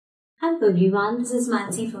up everyone, this is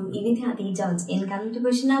Mansi from Evidyati Jobs. In coming to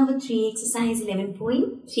question number 3, exercise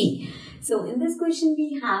 11.3. So in this question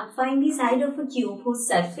we have find the side of a cube whose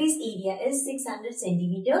surface area is 600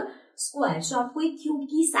 centimeter square. So आपको एक cube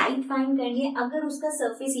की side find करनी है अगर उसका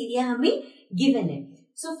surface area हमें given है.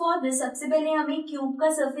 So for this सबसे पहले हमें क्यूब का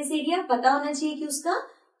सरफेस एरिया पता होना चाहिए कि उसका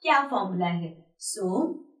क्या फॉर्मूला है. सो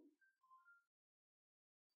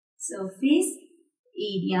सरफेस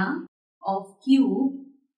एरिया ऑफ क्यूब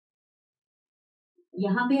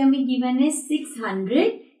यहां पे हमें गिवन है 600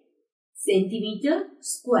 सेंटीमीटर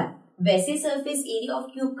स्क्वायर. वैसे सरफेस एरिया ऑफ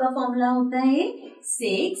क्यूब का फॉर्मूला होता है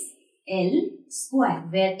 6L square,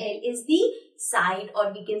 where L is the side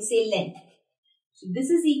और we can say length. So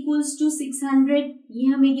this is equals to 600, ये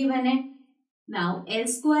हमें गिवन है. नाउ L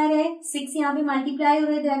स्क्वायर है, 6 यहाँ पे मल्टीप्लाई हो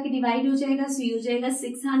रहा है तो आके डिवाइड हो जाएगा. सो ये हो जाएगा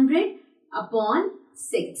 600 upon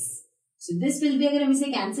 6. So this will be, अगर हम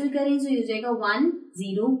इसे कैंसिल करें तो ये हो जाएगा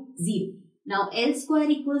 100. Now L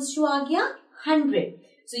square equals to आ गया 100.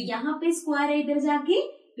 सो यहाँ पे स्क्वायर है, इधर जाके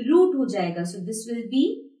रूट हो जाएगा. So this will be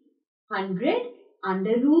 100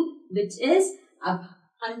 under root which is, अब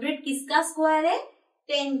 100 किसका स्क्वायर है?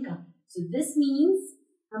 10 का. सो दिस मीन्स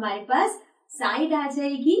हमारे पास साइड आ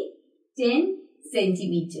जाएगी 10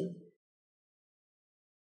 centimetre.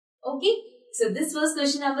 Okay, so this was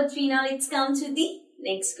question number 3. Now let's come to the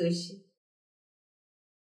next question.